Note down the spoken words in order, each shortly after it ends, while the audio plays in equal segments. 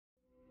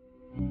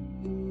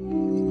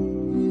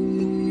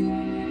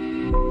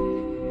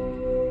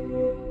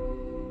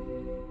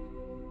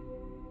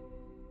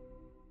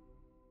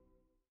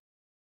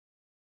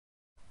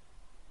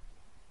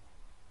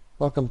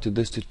Welcome to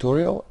this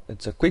tutorial.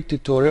 It's a quick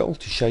tutorial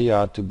to show you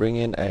how to bring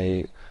in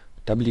a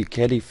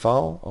WCADI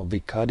file or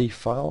WCADI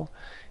file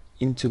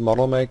into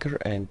ModelMaker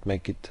and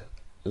make it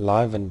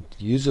live and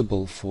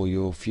usable for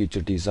your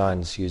future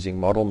designs using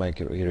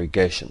ModelMaker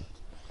irrigation.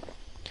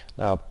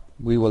 Now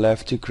we will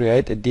have to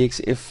create a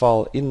DXF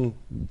file in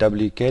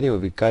WCADI or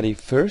WCADI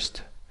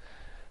first.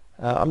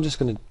 I'm just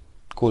going to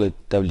call it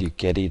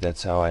WCADI,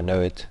 that's how I know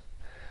it.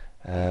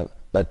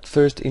 But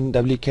first in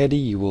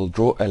WCADI you will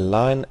draw a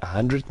line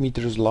 100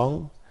 meters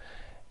long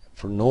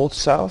from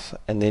north-south,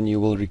 and then you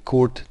will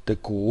record the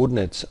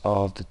coordinates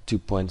of the 2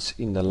 points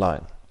in the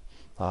line.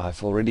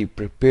 I've already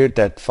prepared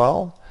that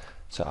file,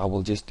 so I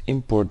will just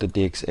import the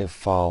DXF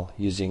file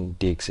using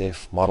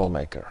DXF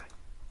ModelMaker.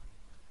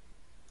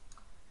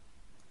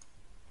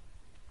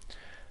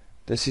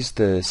 This is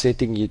the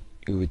setting you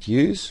would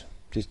use,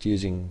 just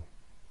using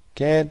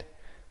CAD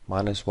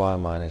 -y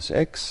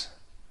 -x,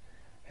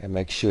 and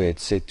make sure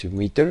it's set to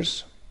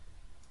meters.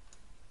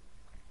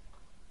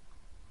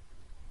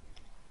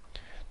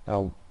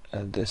 Now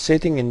the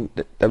setting in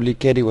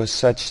WCADI was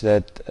such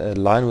that a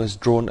line was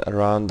drawn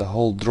around the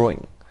whole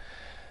drawing.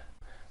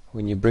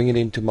 When you bring it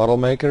into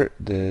ModelMaker,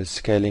 the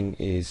scaling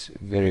is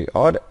very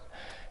odd.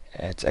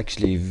 It's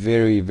actually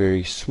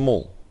very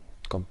small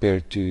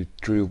compared to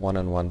true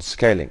one-on-one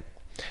scaling.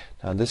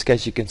 Now in this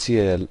case you can see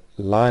a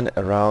line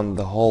around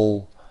the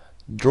whole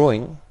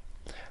drawing.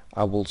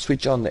 I will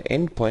switch on the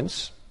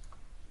endpoints,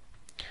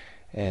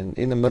 and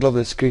in the middle of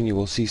the screen you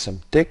will see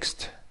some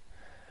text,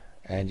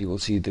 and you will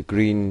see the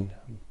green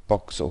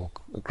box or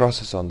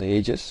crosses on the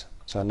edges.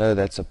 So I know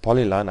that's a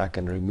polyline. I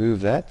can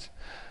remove that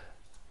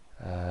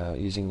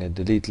using a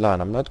delete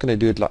line. I'm not going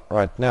to do it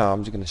right now.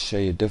 I'm just going to show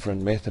you a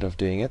different method of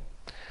doing it.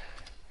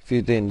 If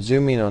you then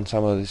zoom in on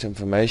some of this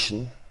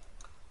information,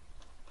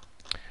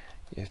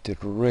 you have to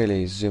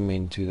really zoom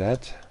into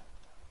that.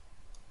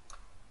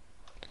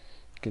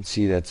 You can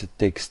see that's a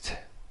text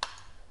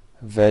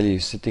value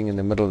sitting in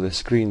the middle of the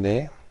screen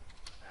there.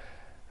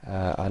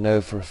 I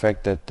know for a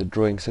fact that the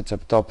drawing sits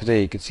up top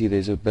there. You can see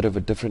there's a bit of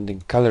a different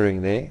in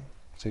coloring there.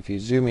 So if you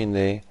zoom in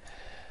there,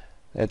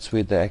 that's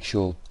where the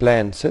actual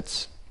plan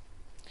sits.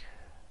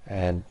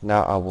 And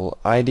now I will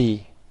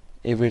ID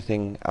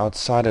everything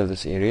outside of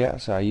this area.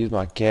 So I use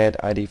my CAD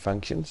ID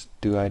functions,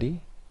 do ID,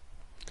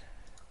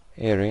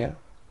 area.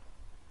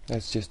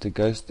 That's just a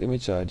ghost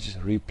image, so I just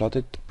replot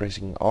it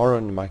pressing R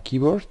on my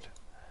keyboard.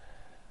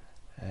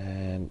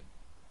 And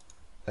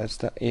that's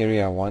the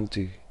area I want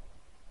to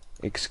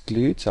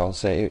exclude, so I'll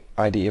say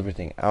ID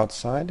everything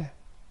outside.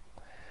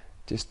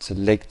 Just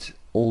select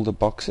all the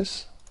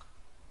boxes,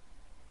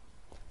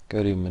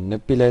 go to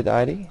manipulate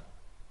ID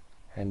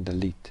and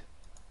delete.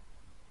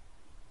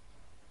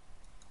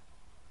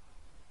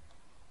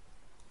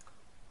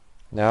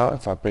 Now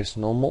if I press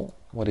normal,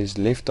 what is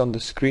left on the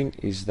screen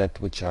is that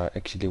which I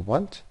actually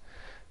want.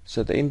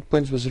 So the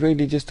endpoints was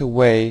really just a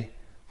way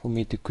for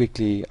me to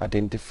quickly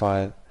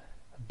identify the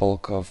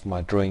bulk of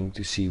my drawing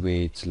to see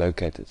where it's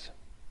located.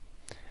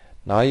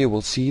 Now you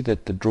will see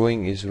that the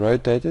drawing is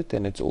rotated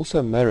and it's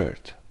also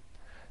mirrored.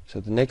 So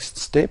the next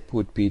step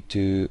would be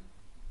to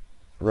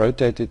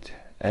rotate it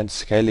and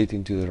scale it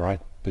into the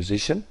right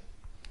position.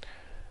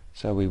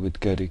 So we would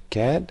go to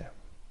CAD,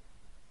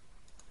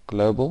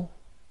 Global,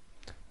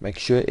 make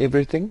sure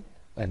everything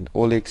and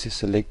all X is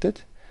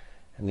selected,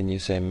 and then you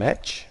say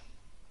Match.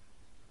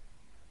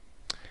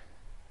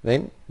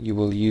 Then you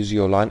will use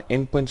your line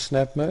endpoint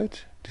snap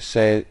mode to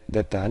say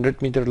that the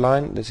 100 meter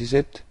line, this is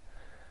it.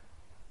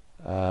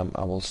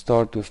 I will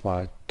start with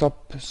my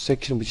top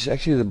section, which is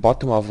actually the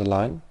bottom of the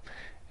line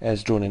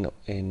as drawn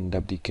in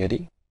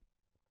WCADI.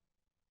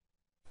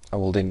 I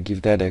will then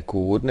give that a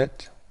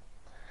coordinate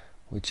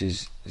which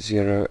is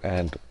 0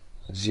 and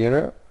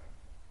 0.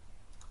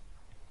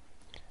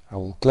 I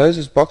will close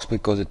this box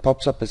because it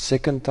pops up a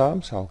second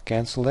time, so I'll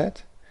cancel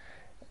that.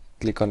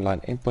 Click on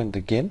line endpoint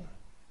again,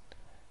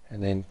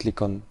 and then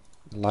click on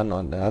line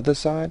on the other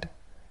side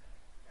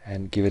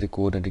and give it a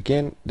coordinate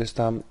again. This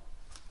time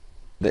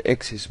the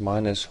X is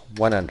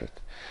 -100.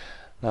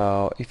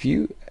 Now if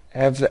you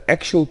have the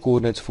actual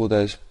coordinates for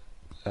those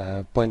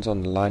points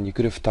on the line, you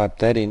could have typed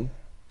that in.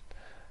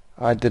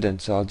 I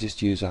didn't, so I'll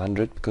just use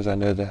 100 because I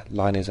know the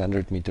line is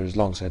 100 meters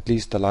long, so at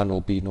least the line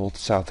will be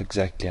north-south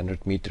exactly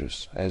 100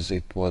 meters as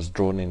it was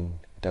drawn in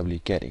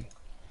WCADI.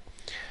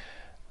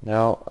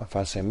 Now if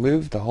I say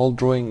move, the whole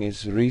drawing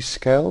is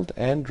rescaled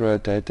and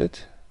rotated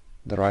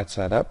the right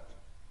side up,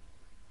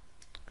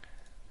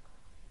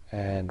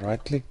 and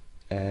right click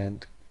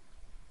and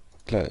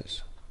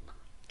close.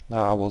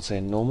 Now I will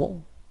say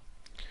normal.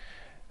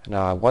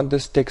 Now I want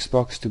this text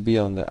box to be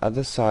on the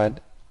other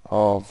side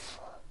of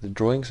the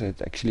drawing, so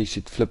it actually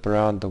should flip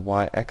around the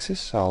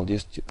y-axis. So I'll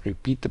just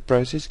repeat the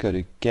process, go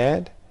to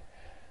CAD,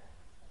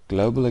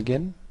 Global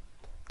again.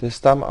 This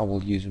time I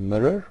will use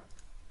mirror,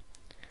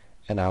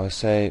 and I will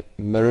say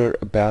mirror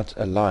about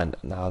a line.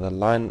 Now the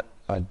line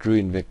I drew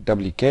in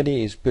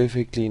WCADI is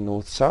perfectly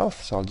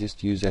north-south, so I'll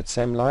just use that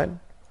same line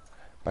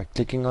by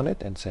clicking on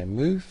it and say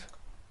move,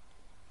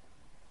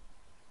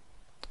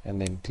 and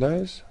then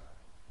close.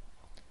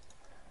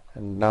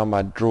 and now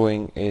my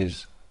drawing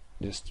is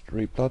just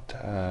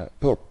replot,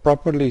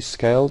 properly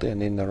scaled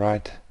and in the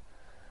right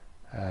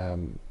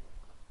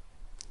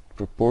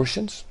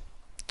proportions.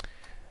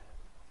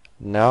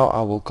 Now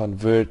I will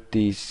convert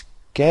these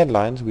CAD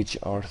lines, which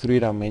are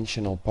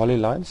three-dimensional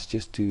polylines,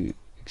 just to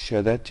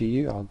show that to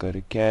you. I'll go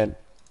to CAD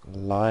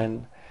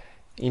line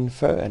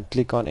info and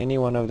click on any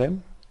one of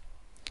them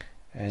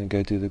and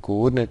go to the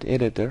coordinate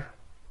editor.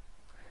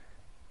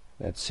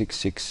 That's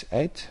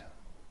 668,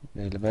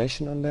 the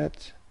elevation on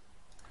that.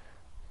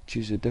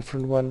 Choose a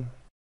different one,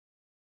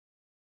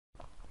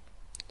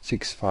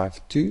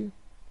 652.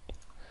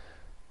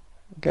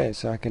 Okay,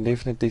 so I can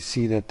definitely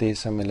see that there's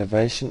some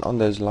elevation on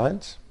those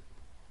lines.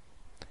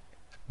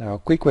 Now a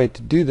quick way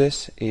to do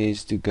this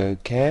is to go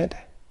CAD,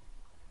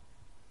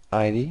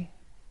 ID,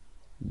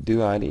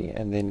 do ID,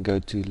 and then go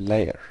to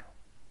layer,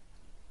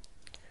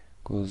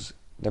 because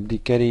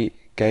WCADI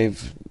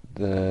gave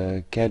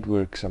the CAD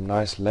work some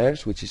nice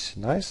layers, which is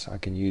nice. I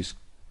can use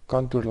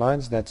contour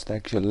lines. That's the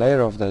actual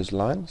layer of those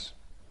lines,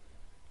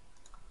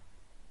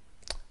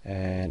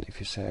 and if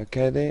you say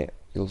OK there,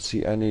 you'll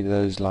see only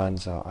those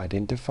lines are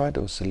identified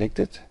or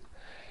selected.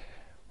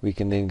 We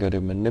can then go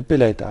to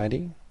manipulate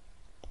ID,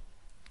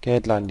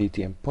 CAD line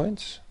DTM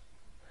points.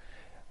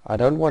 I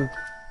don't want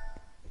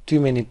too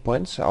many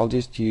points, so I'll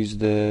just use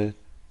the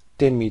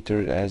 10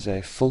 meter as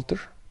a filter,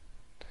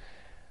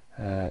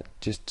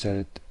 just so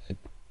that it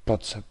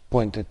plots a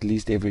point at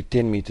least every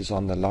 10 meters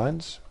on the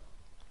lines,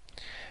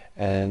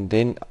 and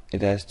then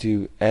it has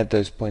to add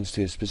those points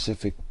to a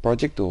specific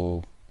project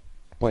or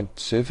point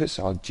surface.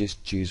 I'll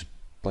just choose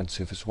point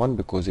surface 1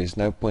 because there's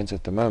no points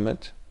at the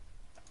moment.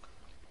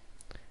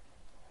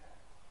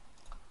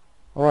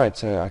 Alright,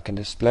 so I can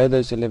display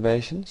those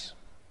elevations,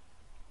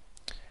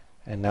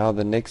 and now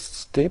the next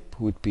step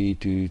would be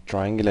to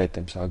triangulate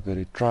them. So I'll go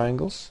to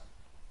triangles,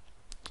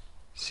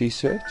 C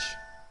search,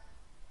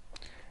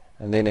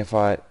 and then if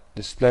I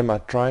display my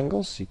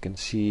triangles, you can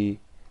see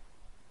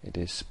it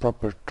is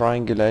proper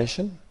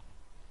triangulation.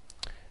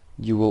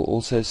 You will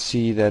also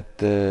see that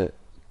the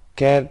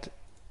CAD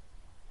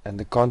and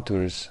the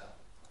contours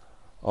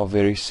are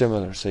very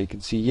similar. So you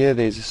can see here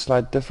there's a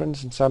slight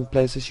difference. In some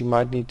places you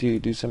might need to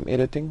do some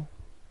editing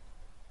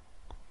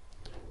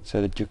so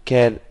that your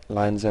CAD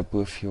lines up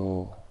with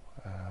your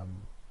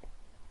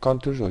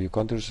contours, or your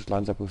contours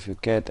lines up with your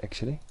CAD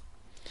actually.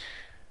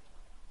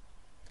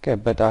 Okay,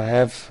 but I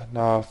have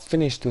now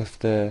finished with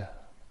the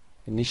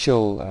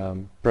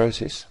initial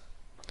process.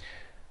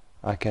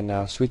 I can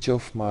now switch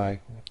off my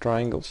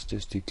triangles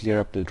just to clear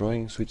up the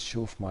drawing, switch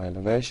off my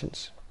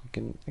elevations. You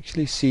can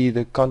actually see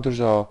the contours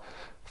are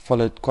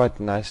followed quite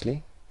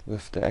nicely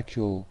with the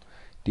actual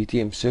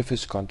DTM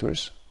surface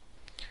contours.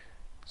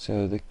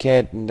 So the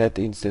CAD in that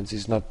instance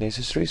is not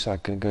necessary, so I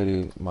can go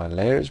to my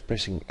layers,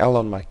 pressing L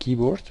on my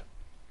keyboard,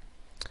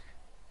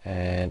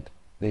 and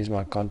there's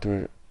my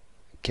contour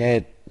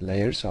CAD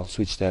layers. I'll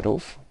switch that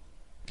off,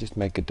 just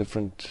make a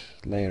different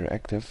layer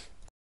active.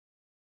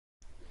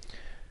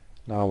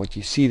 Now what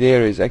you see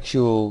there is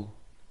actual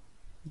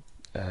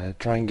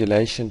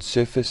triangulation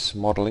surface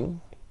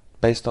modeling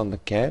based on the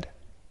CAD.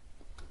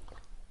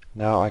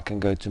 Now I can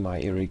go to my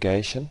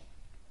irrigation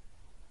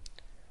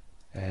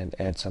and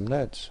add some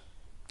nodes.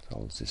 So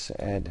I'll just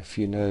add a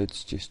few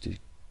nodes just to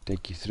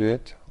take you through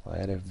it. I'll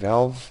add a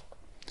valve.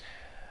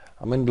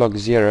 I'm in block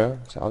 0,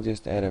 so I'll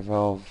just add a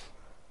valve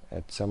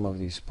at some of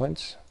these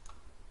points.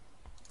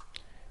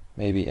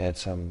 Maybe add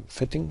some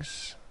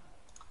fittings.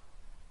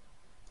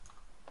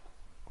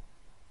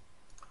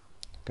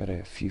 Got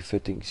a few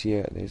fittings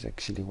here. There's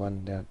actually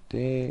one down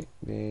there.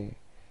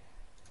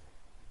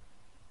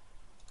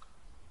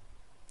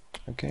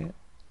 Okay.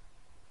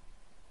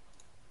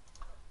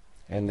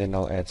 And then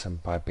I'll add some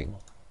piping.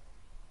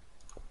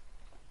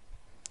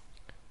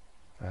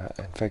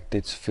 In fact,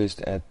 let's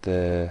first add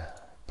the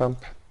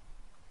pump.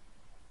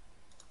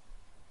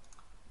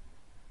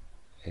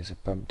 There's a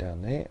pump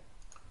down there.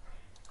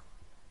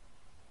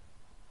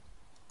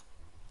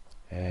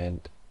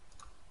 And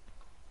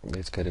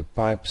let's go to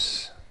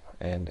pipes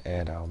and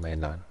add our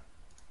main line.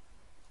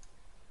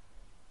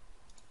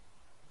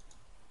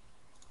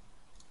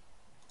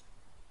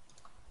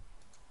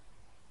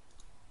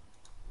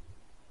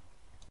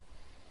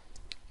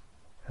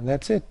 And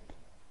that's it.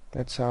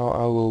 That's how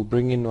I will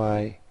bring in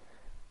my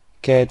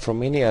CAD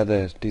from any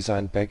other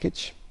design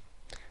package.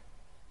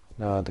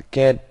 Now the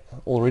CAD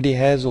already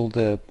has all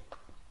the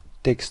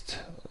text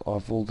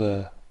of all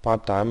the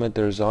pipe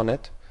diameters on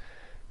it.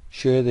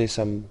 Sure, there's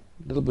some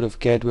little bit of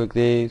CAD work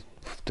there.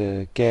 With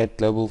the CAD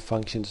global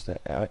functions, the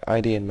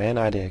ID and man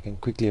ID, I can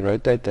quickly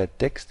rotate that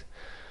text.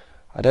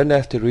 I don't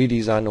have to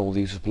redesign all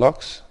these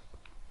blocks,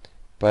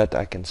 but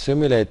I can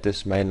simulate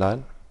this main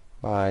line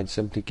by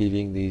simply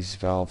giving these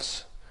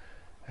valves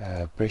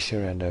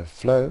pressure and a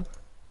flow.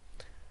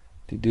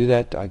 To do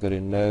that, I go to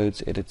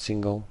nodes, edit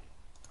single,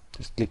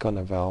 just click on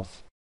a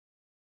valve,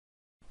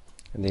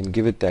 and then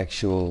give it the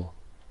actual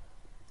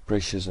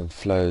pressures and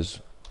flows,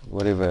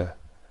 whatever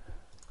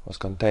was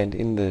contained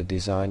in the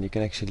design. You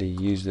can actually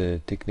use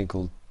the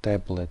technical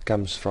table that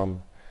comes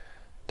from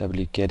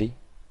WCADI.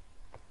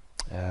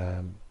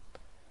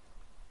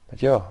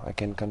 But yeah, I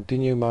can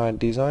continue my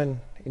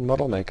design in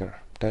ModelMaker.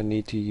 Don't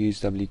need to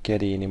use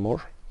WCADI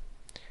anymore.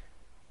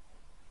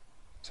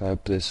 So I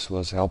hope this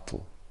was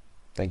helpful.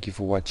 Thank you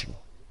for watching.